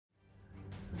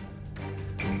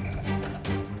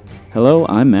Hello,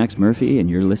 I'm Max Murphy, and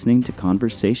you're listening to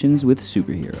Conversations with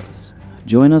Superheroes.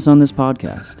 Join us on this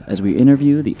podcast as we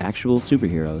interview the actual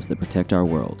superheroes that protect our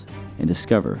world and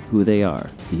discover who they are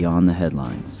beyond the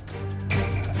headlines.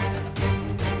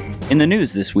 In the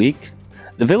news this week,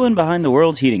 the villain behind the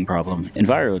world's heating problem,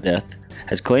 Vigilantes,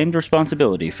 has claimed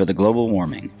responsibility for the global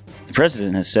warming. The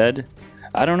president has said,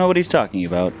 "I don't know what he's talking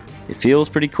about. It feels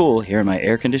pretty cool here in my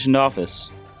air-conditioned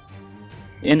office."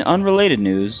 In unrelated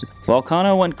news,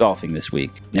 Volcano went golfing this week,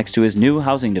 next to his new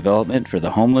housing development for the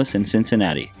homeless in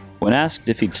Cincinnati. When asked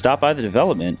if he'd stop by the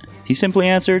development, he simply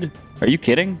answered, "Are you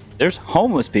kidding? There's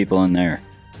homeless people in there."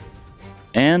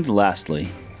 And lastly,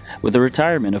 with the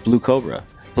retirement of Blue Cobra,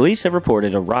 police have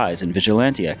reported a rise in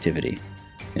vigilante activity.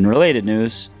 In related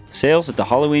news, sales at the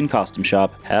Halloween costume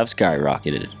shop have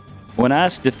skyrocketed. When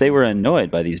asked if they were annoyed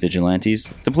by these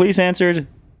vigilantes, the police answered,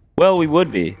 "Well, we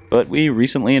would be, but we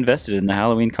recently invested in the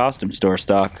Halloween costume store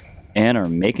stock and are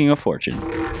making a fortune."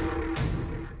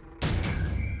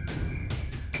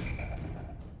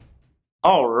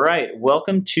 All right,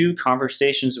 welcome to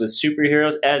Conversations with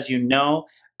Superheroes. As you know,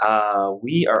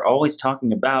 we are always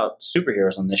talking about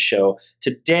superheroes on this show.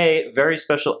 Today, very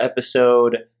special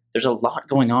episode. There's a lot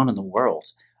going on in the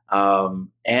world.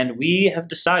 And we have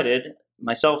decided,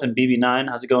 myself and BB9,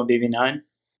 how's it going, BB9?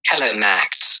 Hello,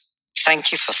 Max.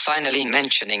 Thank you for finally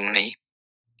mentioning me.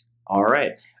 All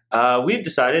right. We've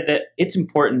decided that it's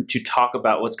important to talk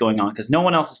about what's going on because no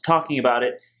one else is talking about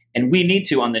it, and we need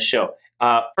to on this show.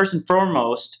 First and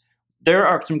foremost, there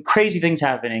are some crazy things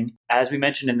happening, as we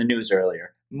mentioned in the news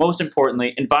earlier. Most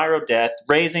importantly, Vigilantes,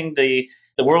 raising the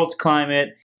world's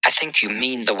climate. I think you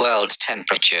mean the world's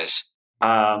temperatures.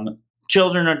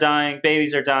 Children are dying,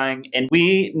 babies are dying, and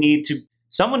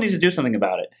someone needs to do something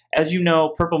about it. As you know,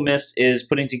 Purple Mist is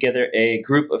putting together a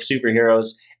group of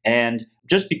superheroes, and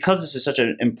just because this is such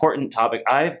an important topic,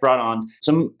 I've brought on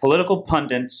some political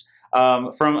pundits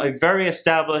from a very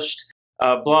established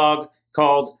blog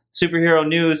called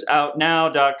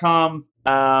superheronewsoutnow.com.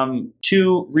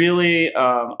 Two really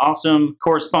awesome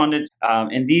correspondents,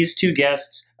 and these two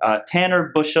guests,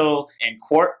 Tanner Bushel and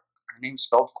her name's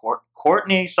spelled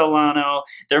Quartney Solano.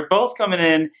 They're both coming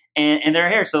in, and they're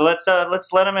here. So let's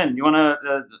let them in. You want to?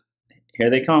 Here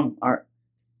they come. All right.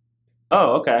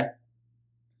 Oh, okay.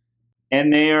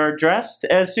 And they are dressed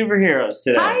as superheroes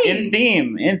today. Hi. In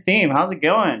theme. How's it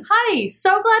going? Hi.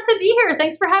 So glad to be here.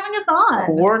 Thanks for having us on.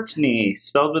 Quartney,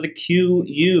 spelled with a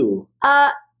Q-U.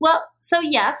 Well, so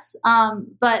yes.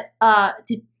 But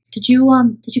did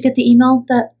you get the email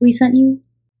that we sent you?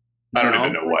 I don't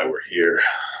even know why we're here.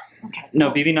 Okay.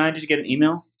 No, BB9, did you get an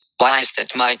email? Why is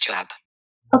that my job?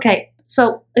 Okay.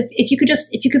 So if you could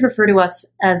refer to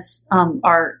us as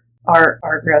our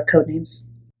code names.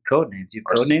 Code names. You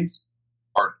have code names?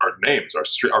 Our names, our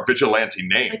vigilante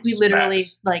names. Like we literally,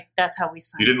 Max. that's how we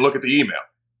sign. You didn't look at the email.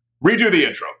 Redo the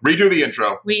intro.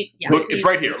 Look, it's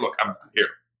right here. Look, I'm here.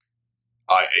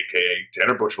 I, a.k.a.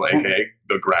 Tanner Bushel, a.k.a.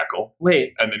 The Grackle.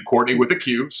 Wait. And then Quartney with a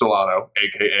Q, Solano,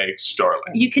 a.k.a.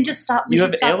 Starling. You can just stop. You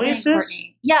have aliases?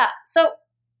 Courtney. Yeah. So.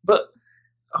 But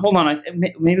hold on,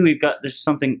 maybe there's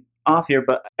something off here.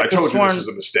 But I told you this was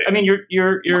a mistake. I mean, I thought he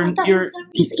was going to read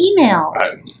his email.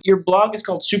 Your blog is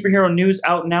called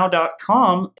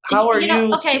superheronewsoutnow.com. How are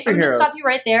you okay, superheroes? I'm going to stop you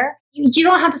right there. You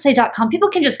don't have to say .com. People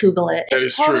can just Google it. That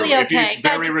It's is totally true. okay. It's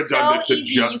very Guys, it's redundant so to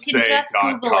easy. just You can say just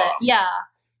Google .com. it. Yeah.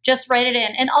 Just write it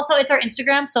in. And also, it's our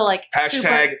Instagram, so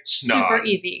Hashtag snog. super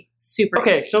easy. Super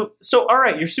Okay, easy. so all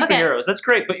right, you're superheroes. Okay. That's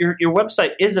great, but your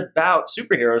website is about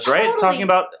superheroes, right? Totally. It's talking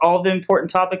about all the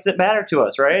important topics that matter to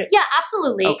us, right? Yeah,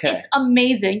 absolutely. Okay. It's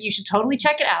amazing. You should totally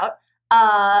check it out.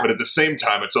 But at the same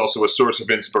time, it's also a source of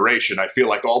inspiration. I feel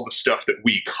like all the stuff that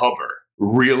we cover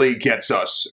really gets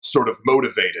us sort of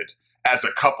motivated as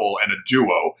a couple and a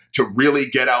duo to really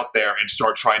get out there and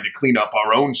start trying to clean up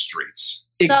our own streets.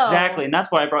 Exactly, and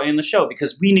that's why I brought you on the show,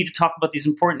 because we need to talk about these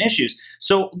important issues.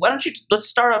 So let's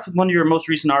start off with one of your most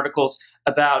recent articles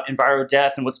about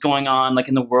Vigilantes and what's going on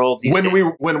in the world these days.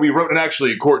 When we wrote, and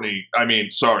actually, Starling,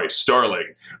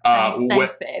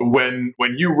 thanks, babe.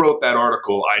 when you wrote that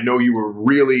article, I know you were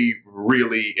really,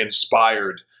 really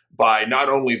inspired by not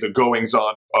only the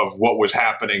goings-on of what was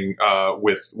happening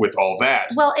with all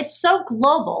that. Well, it's so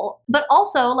global, but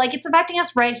also, it's affecting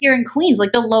us right here in Queens.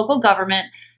 The local government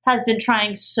has been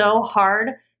trying so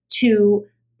hard to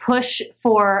push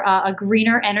for a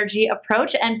greener energy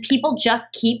approach, and people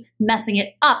just keep messing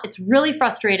it up. It's really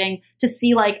frustrating to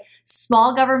see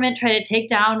small government try to take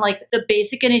down the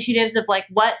basic initiatives of what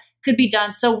could be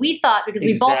done. So we thought, because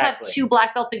we both have 2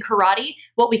 black belts in karate,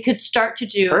 what we could start to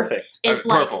do is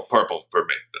purple for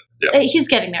me. Yeah. He's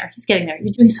getting there.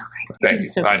 You're doing so great. Thank you.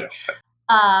 I know.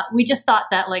 we just thought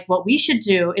that like what we should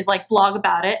do is like blog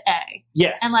about it.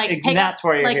 Yes, and like and that's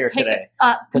why you're here today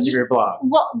because of your blog.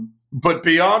 Well, But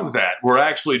beyond that, we're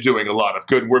actually doing a lot of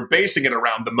good. We're basing it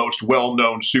around the most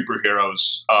well-known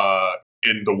superheroes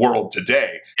in the world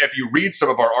today. If you read some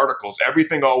of our articles,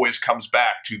 everything always comes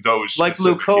back to those Like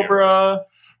Blue specific Cobra.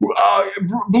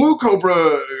 Blue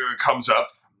Cobra comes up.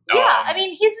 yeah, I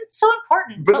mean, he's so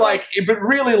important. But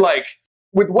really,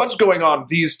 with what's going on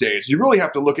these days, you really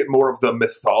have to look at more of the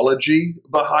mythology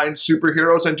behind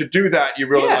superheroes. And to do that, you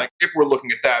really if we're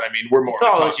looking at that, I mean, we're more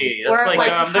mythology. That's We're,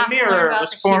 like the Mirror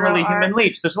was formerly Human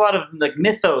Leech. There's a lot of like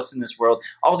mythos in this world.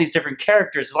 All these different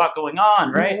characters, a lot going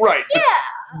on, right? Right. Yeah.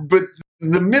 But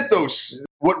the mythos,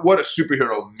 what a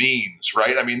superhero means,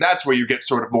 right? I mean, that's where you get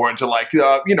sort of more into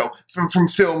from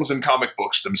films and comic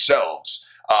books themselves.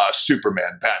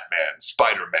 Superman, Batman,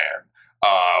 Spider-Man,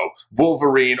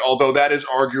 Wolverine, although that is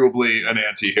arguably an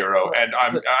anti-hero. And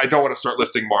I don't want to start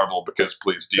listing Marvel because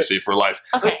please, DC for life.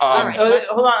 Okay, all right.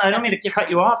 Hold on, I don't mean to cut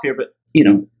you off here, but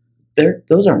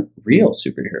those aren't real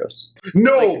superheroes.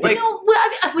 No,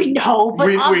 we know, but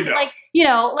we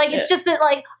know. It's just that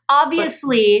like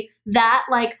obviously that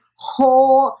like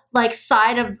whole like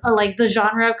side of like the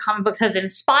genre of comic books has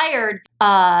inspired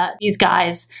these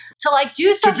guys to like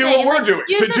do something. To do what we're doing.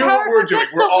 To do what we're doing.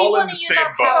 We're all in the same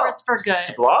boat. Powers for good.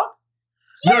 To blog?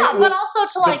 Yeah, but also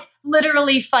to like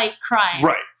literally fight crime.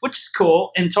 Right. Which is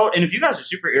cool. And if you guys are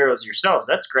superheroes yourselves,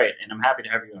 that's great. And I'm happy to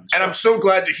have you on the show. And I'm so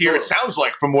glad to hear, it sounds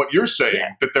like from what you're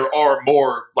saying, that there are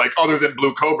more, like other than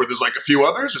Blue Cobra, there's like a few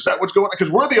others? Is that what's going on?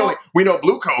 Because we're the only, we know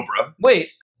Blue Cobra. Wait.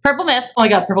 Purple Mist. Oh my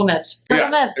god, Purple Mist. Purple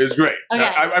Mist. It was great. Okay.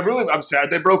 I'm sad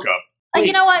they broke up. Like,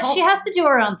 you know what? She has to do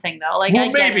her own thing though. Like,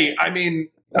 maybe. I mean,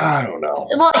 I don't know.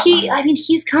 Well,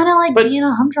 he's kind of like being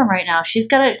a humdrum right now. She's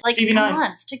got to like, come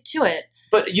on, stick to it.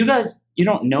 But you guys, you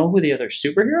don't know who the other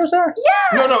superheroes are?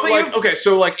 Yeah. No.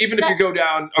 Even if you go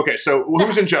down,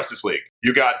 who's in Justice League?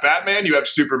 You got Batman, you have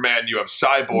Superman, you have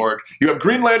Cyborg, you have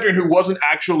Green Lantern, who wasn't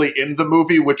actually in the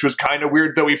movie, which was kind of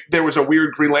weird. Though there was a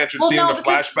weird Green Lantern scene in the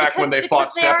flashback when they fought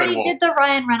Steppenwolf. They already did the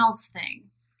Ryan Reynolds thing.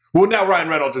 Well, now Ryan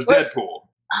Reynolds is Deadpool.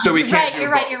 So we can't You're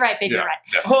right, baby, you're right.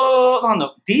 Yeah. Hold on,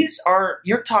 though.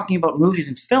 You're talking about movies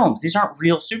and films. These aren't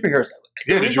real superheroes.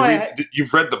 Yeah,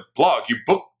 you've read the blog. You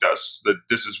booked us that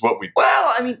this is what we...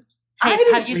 Well, I mean... Hey,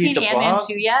 have you seen Ant-Man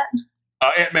 2 yet?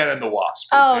 Ant-Man and the Wasp.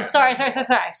 Oh, sorry. So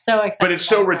excited. But it's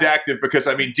so redactive because,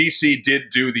 I mean, DC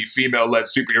did do the female-led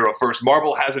superhero first.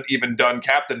 Marvel hasn't even done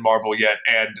Captain Marvel yet,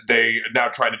 and they are now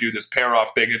trying to do this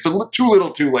pair-off thing. It's too little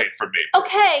too late for me.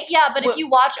 Okay, yeah, but if you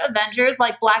watch Avengers,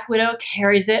 like, Black Widow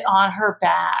carries it on her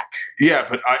back. Yeah,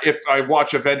 but if I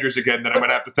watch Avengers again, then I'm going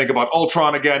to have to think about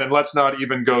Ultron again, and let's not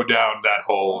even go down that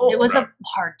whole... It was a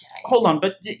hard day. Hold on,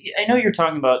 but I know you're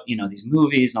talking about, these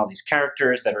movies and all these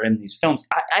characters that are in these films.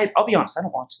 I'll be honest, I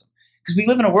don't watch them. Because we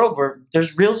live in a world where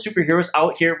there's real superheroes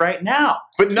out here right now.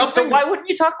 But nothing. So why wouldn't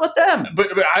you talk about them?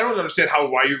 But I don't understand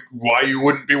why you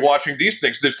wouldn't be watching these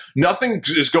things. There's nothing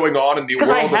is going on in the world. Because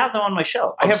I have them on my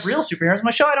show. I have real superheroes on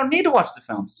my show. I don't need to watch the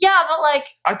films. Yeah, but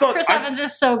I thought Chris Evans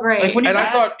is so great.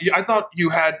 I thought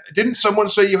you had. Didn't someone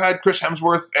say you had Chris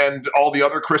Hemsworth and all the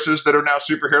other Chris's that are now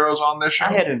superheroes on this show?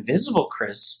 I had Invisible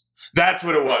Chris. That's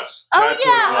what it was. Oh, That's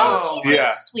what it was.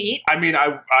 He's sweet. I mean, I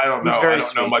don't know. I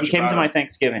don't know much. He came to my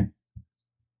Thanksgiving.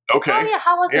 Okay. Oh yeah,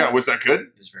 how was it? Yeah, was that good?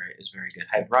 It was very good.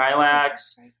 Had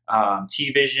Rylax,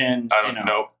 T-Vision. I don't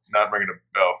know. Not ringing a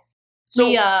bell. So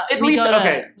we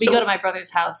go to my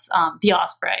brother's house, the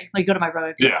Osprey. We go to my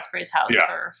brother the Osprey's house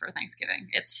for Thanksgiving.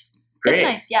 It's great. It's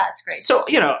nice. Yeah, it's great. So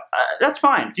that's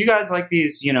fine. If you guys like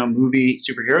these movie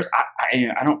superheroes,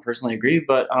 I don't personally agree,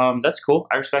 but that's cool.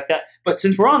 I respect that. But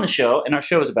since we're on the show and our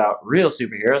show is about real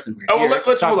superheroes, and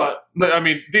let's hold on. I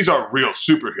mean, these are real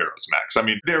superheroes, Max. I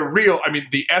mean, they're real. I mean,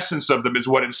 the essence of them is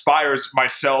what inspires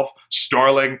myself,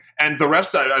 Starling, and the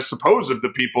rest, I suppose, of the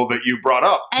people that you brought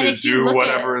up to do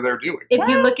whatever they're doing. If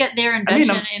you look at their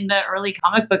invention in the early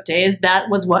comic book days, that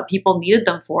was what people needed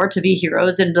them for, to be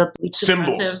heroes in the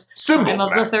symbols time of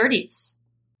the 30s.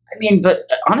 I mean, but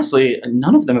honestly,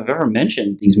 none of them have ever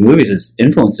mentioned these movies as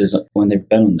influences when they've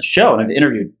been on the show, and I've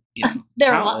interviewed.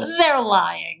 They're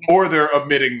lying. Or they're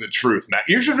omitting the truth, Matt.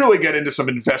 You should really get into some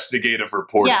investigative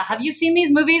reporting. Yeah, have you seen these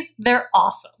movies? They're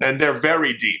awesome. And they're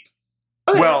very deep.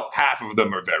 Okay. Well, half of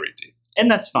them are very deep.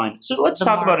 And that's fine. So let's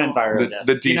talk about EnviroDeath.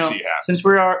 The DC half. Since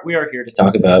we are here to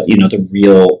talk about, the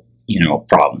real,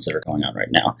 problems that are going on right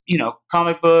now.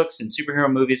 Comic books and superhero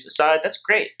movies aside, that's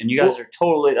great. And you guys are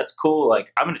that's cool.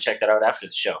 Like, I'm going to check that out after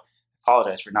the show.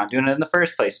 Apologize for not doing it in the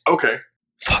first place. Okay.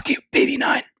 Fuck you, Baby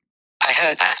 9. I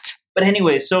heard that. But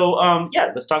anyway, so,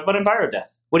 let's talk about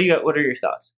EnviroDeath. What do you got? What are your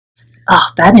thoughts? Oh,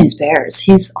 Bad News Bears.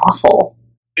 He's awful.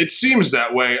 It seems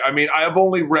that way. I mean, I have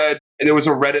only read, there was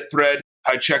a Reddit thread.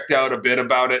 I checked out a bit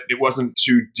about it. It wasn't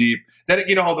too deep. Then,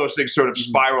 you know how those things sort of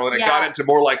spiral, and it got into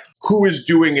more like who is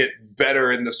doing it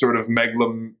better in the sort of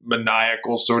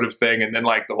megalomaniacal sort of thing. And then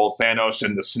like the whole Thanos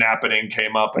and the snapping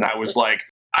came up, and I was like,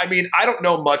 I mean, I don't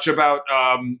know much about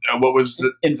what was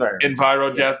the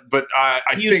Enviro Death, but I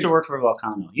he used to work for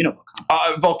Volcano. You know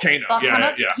Volcano.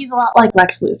 Volcano. Yeah. He's a lot like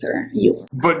Lex Luthor.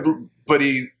 But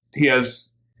he has.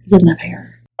 He doesn't have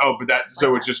hair. Oh, but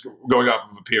so it's just going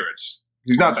off of appearance.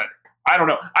 He's not that. I don't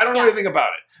know. I don't know anything about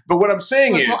it. But what I'm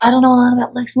saying is, I don't know a lot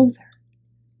about Lex Luthor.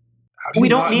 We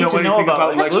don't need to know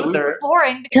about Lex Luthor.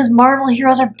 Boring because Marvel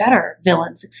heroes are better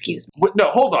villains. Excuse me.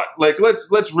 No, hold on. Like, let's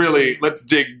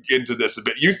dig into this a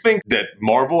bit. You think that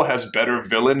Marvel has better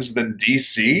villains than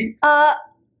DC?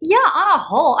 Yeah, on a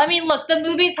whole. I mean, look, the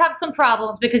movies have some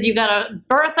problems because you got to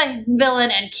birth a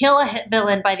villain and kill a hit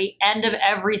villain by the end of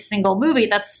every single movie.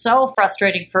 That's so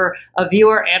frustrating for a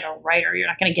viewer and a writer. You're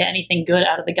not going to get anything good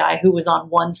out of the guy who was on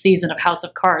one season of House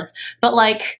of Cards. But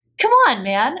like, come on,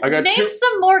 man. Name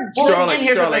some more good.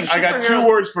 Starling, I got 2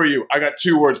 words for you.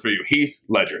 Heath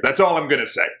Ledger. That's all I'm going to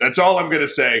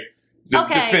say.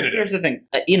 Okay. Definitive. Here's the thing.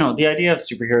 The idea of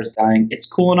superheroes dying, it's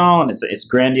cool and all, and it's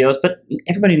grandiose, but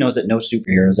everybody knows that no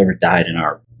superheroes ever died in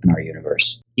our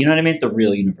universe. You know what I mean? The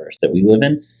real universe that we live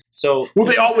in. So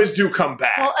they always do come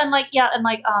back. Well, and like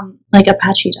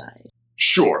Apache died.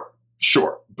 Sure,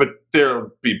 but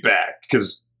they'll be back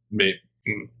because maybe.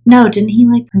 No, didn't he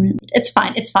like permanently? It's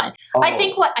fine. Oh. I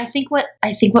think what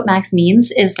Max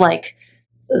means is like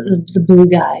the blue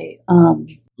guy.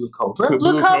 Blue Cobra.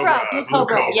 Blue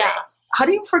Cobra. Yeah. How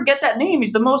do you forget that name?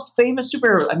 He's the most famous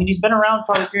superhero. I mean, he's been around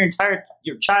probably for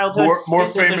your childhood. More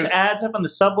famous. There's ads up on the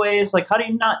subways. Like, how do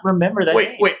you not remember that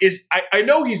name? Wait. I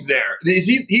know he's there.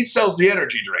 He sells the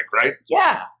energy drink, right?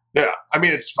 Yeah. Yeah. I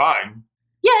mean, it's fine.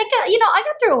 Yeah, I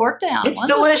got through a work day on it. It's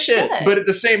delicious. But at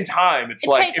the same time, it's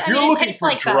like if you're looking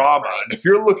for drama, and if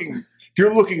you're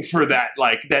looking for that,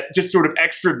 like that just sort of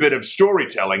extra bit of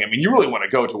storytelling, I mean, you really want to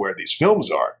go to where these films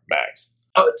are, Max.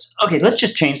 Oh, okay. Let's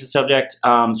just change the subject.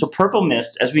 So Purple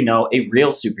Mist, as we know, a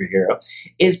real superhero,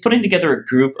 is putting together a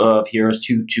group of heroes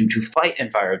to fight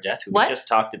Enviro Death, who we just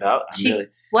talked about.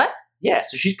 What? Yeah,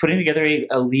 so she's putting together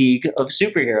a league of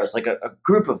superheroes, like a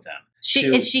group of them.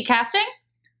 Is she casting?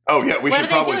 Oh, yeah, we should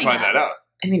probably find that out.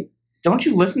 I mean, don't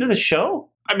you listen to the show?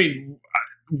 I mean,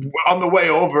 on the way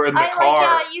over in the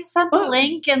car. You sent the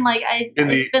link, and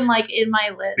it's been like in my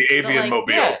list. The Avian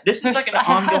Mobile. Yeah, this is like an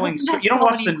ongoing. You don't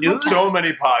watch the news. So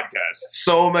many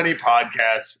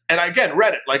podcasts, and again,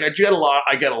 Reddit. Like I get a lot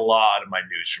of my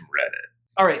news from Reddit.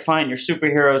 All right, fine. You're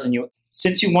superheroes, and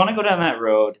since you want to go down that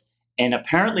road, and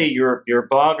apparently you're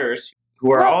bloggers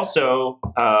who are also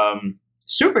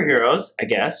superheroes, I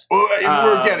guess. Well,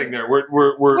 we're getting there.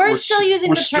 We're still using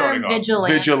the term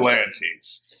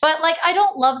vigilantes. But I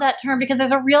don't love that term because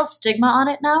there's a real stigma on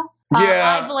it now.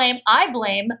 Yeah. I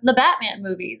blame the Batman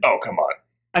movies. Oh, come on.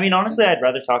 I mean, honestly, I'd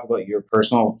rather talk about your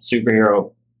personal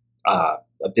superhero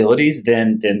abilities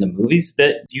than the movies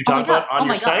that you talk about on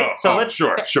your site. So let's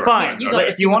sure. Fine.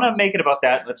 If you want to make it about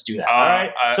that, let's do that. All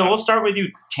right. So we'll start with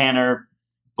you, Tanner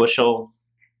Bushel,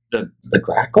 the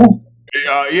grackle.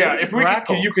 Yeah, if we can,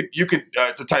 you could.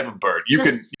 It's a type of bird. You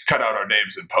can cut out our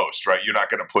names in post, right? You're not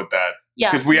going to put that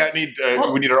because we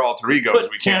need our alter egos.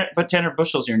 But Tanner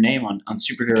Bushel's your name on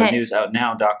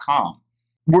superheronewsoutnow.com.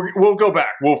 We'll go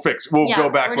back. We'll go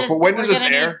back. When does this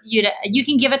air? You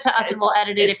can give it to us and we'll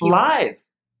edit it. It's live.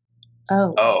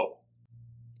 Oh.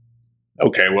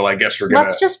 Okay. Well, I guess we're gonna.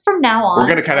 Let's just from now on. We're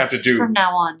gonna kind of have to do from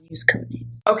now on. Use code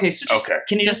names. Okay. So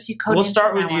can you just? We'll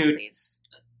start with you. Please.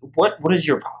 What is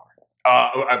your power?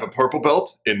 I have a purple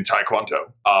belt in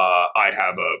Taekwondo. I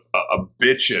have a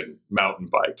bitchin' mountain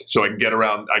bike, so I can get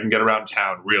around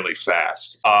town really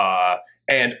fast.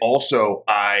 And also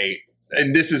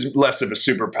and this is less of a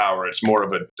superpower. It's more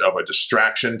of a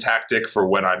distraction tactic for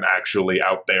when I'm actually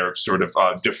out there sort of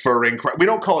deferring crime. We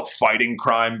don't call it fighting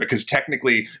crime because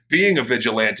technically being a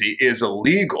vigilante is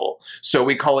illegal. So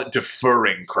we call it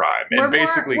deferring crime. And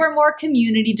we're more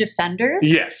community defenders.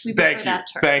 Yes.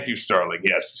 Thank you, Starling.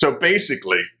 Yes. So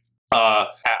basically,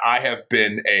 I have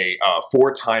been a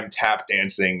 4-time tap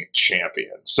dancing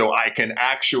champion. So I can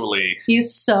actually...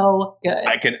 He's so good.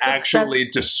 I can actually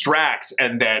distract,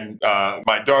 and then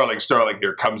my darling Starling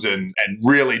here comes in and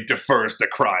really defers the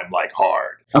crime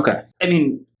hard. Okay. I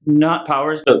mean, not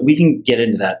powers, but we can get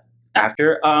into that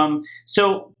after.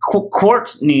 So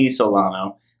Quartney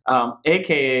Solano,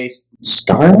 a.k.a.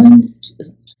 Starling?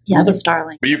 Yeah, the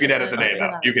Starling. But you can edit the name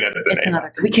out.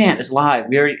 We can't. It's live.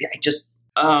 We already...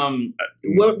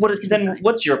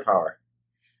 what's your power?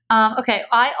 Okay,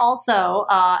 I also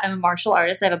am a martial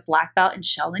artist. I have a black belt in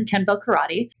Shaolin Kenpo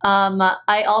Karate.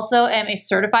 I also am a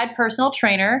certified personal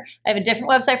trainer. I have a different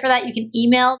website for that. You can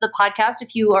email the podcast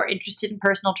if you are interested in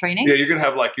personal training. Yeah, you're gonna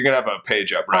have a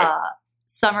page up, right?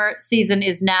 Summer season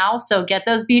is now, so get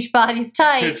those beach bodies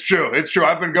tight. It's true.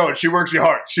 I've been going. She works you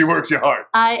hard.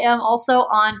 I am also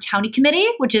on county committee,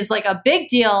 which is like a big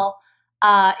deal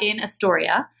in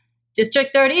Astoria,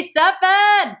 District 37.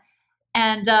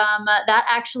 And that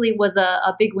actually was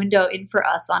a big window in for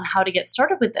us on how to get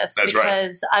started with this. That's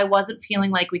because I wasn't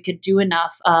feeling like we could do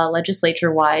enough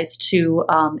legislature-wise to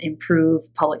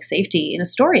improve public safety in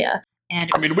Astoria. And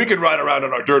I mean, we can ride around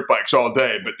on our dirt bikes all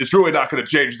day, but it's really not going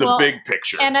to change the big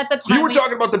picture. And at the time, you were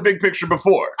talking about the big picture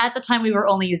before. At the time, we were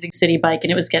only using City Bike, and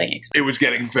it was getting expensive. It was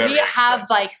getting very expensive. We have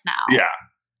bikes now. Yeah.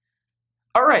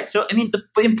 All right. So, I mean, the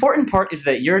important part is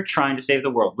that you're trying to save the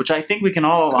world, which I think we can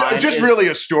all align. Really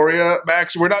Astoria,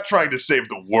 Max. We're not trying to save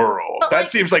the world. But that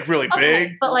seems like really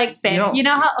big. But like, babe, you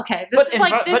know how? Okay,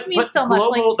 this means so much.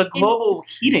 The global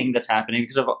heating that's happening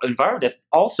because of environment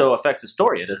also affects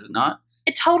Astoria, does it not?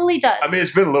 It totally does. I mean,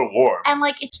 it's been a little warm. And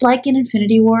like, it's like in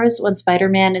Infinity Wars when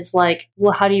Spider-Man is like,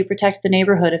 well, how do you protect the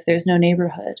neighborhood if there's no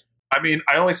neighborhood? I mean,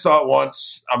 I only saw it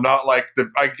once. I'm not like the.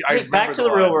 Back to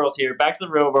the real world here. Back to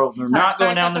the real world. We're not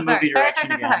going down the movie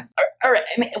direction again. All right.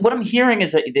 I mean, what I'm hearing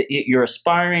is that you're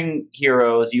aspiring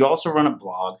heroes. You also run a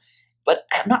blog, but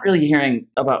I'm not really hearing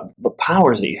about the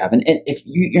powers that you have. And if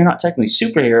you're not technically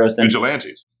superheroes, then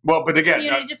vigilantes. Well, but again,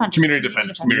 community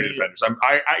defenders.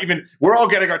 We're all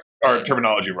getting our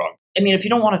terminology wrong. I mean, if you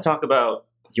don't want to talk about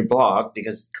your blog,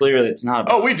 because clearly it's not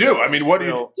about... Oh, we do. I mean, what do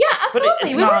you... Yeah,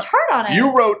 absolutely. We worked hard on it.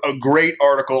 You wrote a great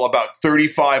article about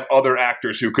 35 other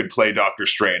actors who could play Doctor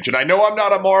Strange. And I know I'm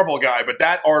not a Marvel guy, but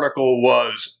that article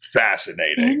was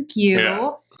fascinating. Thank you.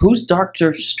 Yeah. Who's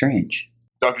Doctor Strange?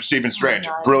 Dr. Stephen Strange,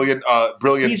 brilliant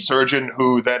surgeon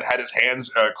who then had his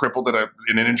hands crippled in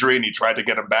an injury, and he tried to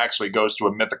get them back, so he goes to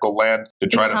a mythical land to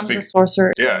try to fix. A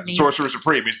sorcerer. Yeah, Sorcerer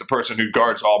Supreme. He's the person who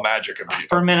guards all magic.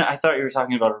 For a minute, I thought you were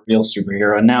talking about a real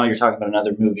superhero, and now you're talking about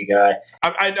another movie guy.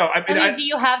 I know. I mean, do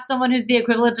you have someone who's the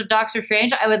equivalent of Doctor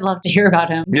Strange? I would love to hear about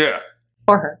him. Yeah.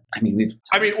 Or her. We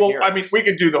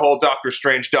could do the whole Doctor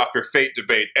Strange, Dr. Fate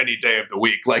debate any day of the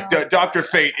week. Like, Dr.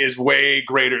 Fate is way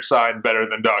greater sign better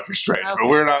than Doctor Strange, but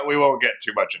we won't get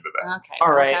too much into that. Okay.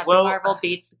 All right. Captain Marvel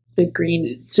beats the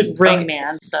green ring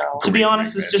man, so. To be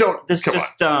honest, this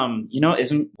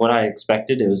isn't what I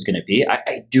expected it was going to be.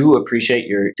 I do appreciate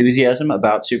your enthusiasm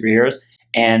about superheroes,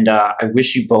 and I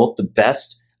wish you both the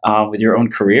best with your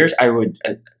own careers. I would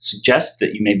suggest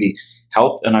that you maybe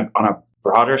help on a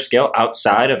broader scale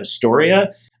outside of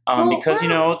Astoria,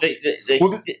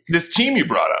 this team you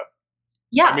brought up.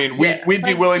 Yeah, I mean, we'd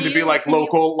be willing to be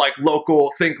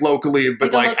local, think locally,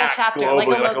 but act globally,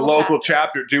 like a local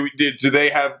chapter. Are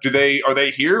they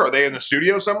here? Are they in the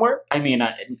studio somewhere? I mean,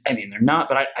 they're not,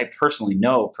 but I personally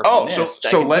know Purple Mist.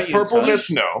 So let Purple Mist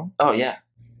know. Oh yeah.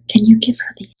 Can you give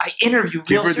her the? I interview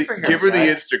real superheroes. Give her the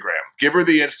Instagram. Give her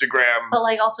the Instagram.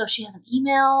 But also, if she has an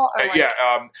email or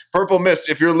Purple Mist.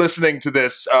 If you're listening to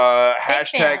this,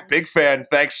 hashtag big fan.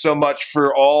 Thanks so much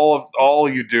for all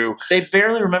you do. They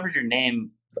barely remembered your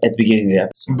name at the beginning of the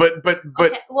episode. But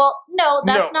okay. Well, no,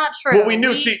 that's not true. Well, we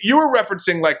knew. See, you were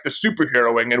referencing the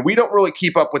superheroing, and we don't really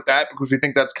keep up with that because we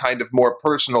think that's kind of more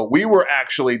personal. We were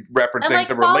actually referencing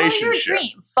the relationship.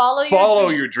 Follow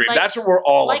your dream. That's what we're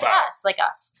all about. Like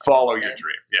us. Follow your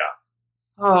dream. Yeah.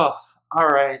 Oh, all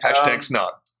right. Hashtag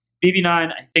Snog. BB9,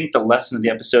 I think the lesson of the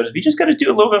episode is we just got to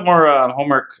do a little bit more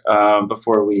homework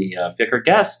before we pick our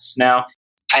guests. Now,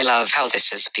 I love how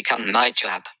this has become my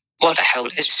job. What the hell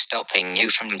is stopping you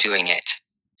from doing it?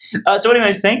 So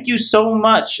anyways, thank you so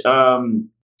much. What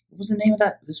was the name of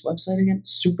this website again?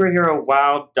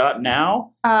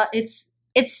 Superherowow.now?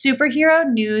 It's superhero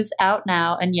news out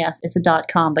now, and yes, it's a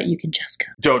 .com, but you can just go.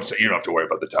 You don't have to worry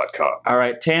about the .com. All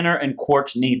right, Tanner and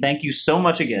Quartney, thank you so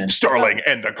much again. Starling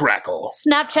and the Grackle.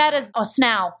 Snapchat is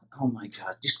Snow. Oh my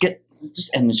god, just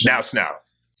end the show. Snow.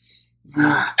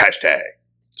 Hashtag.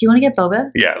 Do you want to get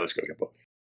boba? Yeah, let's go get boba.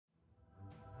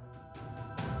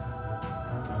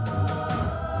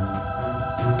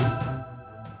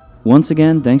 Once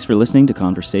again, thanks for listening to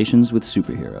Conversations with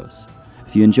Superheroes.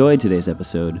 If you enjoyed today's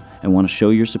episode and want to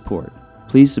show your support,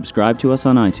 please subscribe to us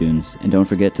on iTunes and don't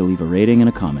forget to leave a rating and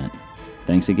a comment.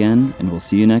 Thanks again, and we'll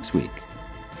see you next week.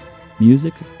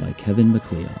 Music by Kevin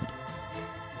MacLeod.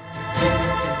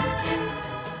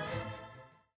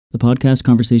 The podcast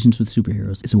Conversations with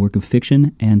Superheroes is a work of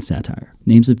fiction and satire.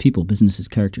 Names of people, businesses,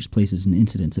 characters, places, and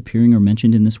incidents appearing or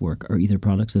mentioned in this work are either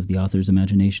products of the author's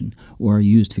imagination or are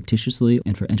used fictitiously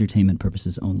and for entertainment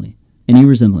purposes only. Any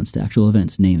resemblance to actual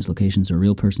events, names, locations, or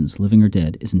real persons, living or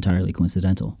dead, is entirely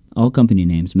coincidental. All company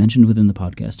names mentioned within the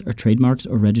podcast are trademarks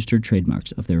or registered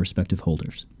trademarks of their respective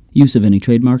holders. Use of any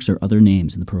trademarks or other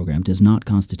names in the program does not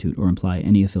constitute or imply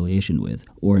any affiliation with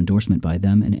or endorsement by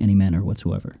them in any manner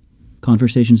whatsoever.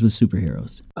 Conversations with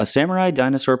Superheroes, a Samurai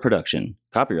Dinosaur production.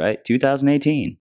 Copyright 2018.